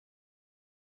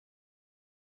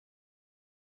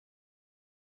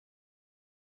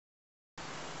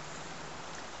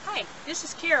Hi, this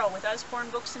is Carol with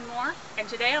Usborne Books and More, and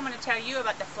today I'm going to tell you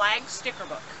about the Flag Sticker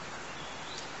Book.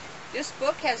 This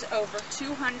book has over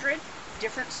 200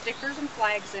 different stickers and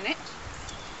flags in it.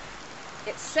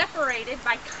 It's separated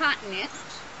by continent.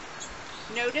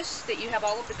 Notice that you have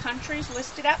all of the countries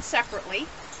listed out separately,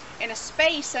 and a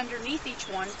space underneath each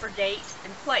one for date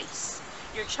and place.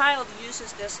 Your child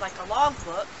uses this like a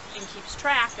logbook and keeps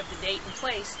track of the date and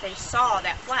place they saw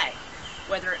that flag,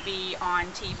 whether it be on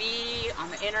TV, on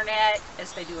the internet,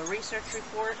 as they do a research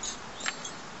report.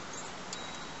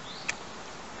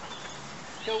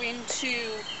 Go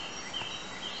into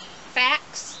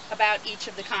facts about each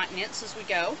of the continents as we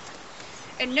go.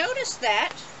 And notice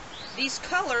that these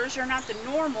colors are not the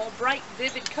normal, bright,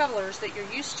 vivid colors that you're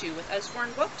used to with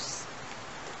Usborne books.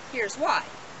 Here's why.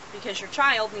 Because your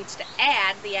child needs to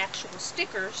add the actual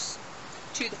stickers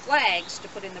to the flags to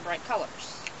put in the bright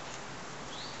colors.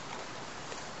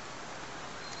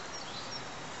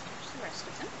 Here's the rest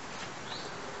of them.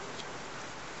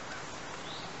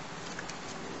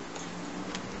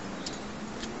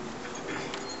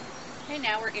 Okay,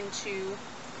 now we're into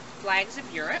flags of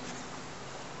Europe,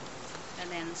 and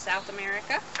then South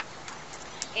America.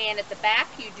 And at the back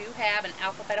you do have an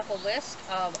alphabetical list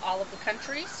of all of the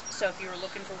countries, so if you were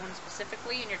looking for one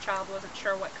specifically and your child wasn't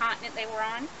sure what continent they were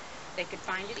on, they could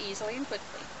find it easily and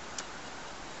quickly.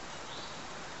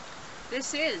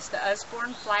 This is the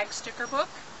Usborne Flag Sticker Book,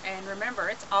 and remember,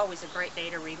 it's always a great day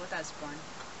to read with Usborne.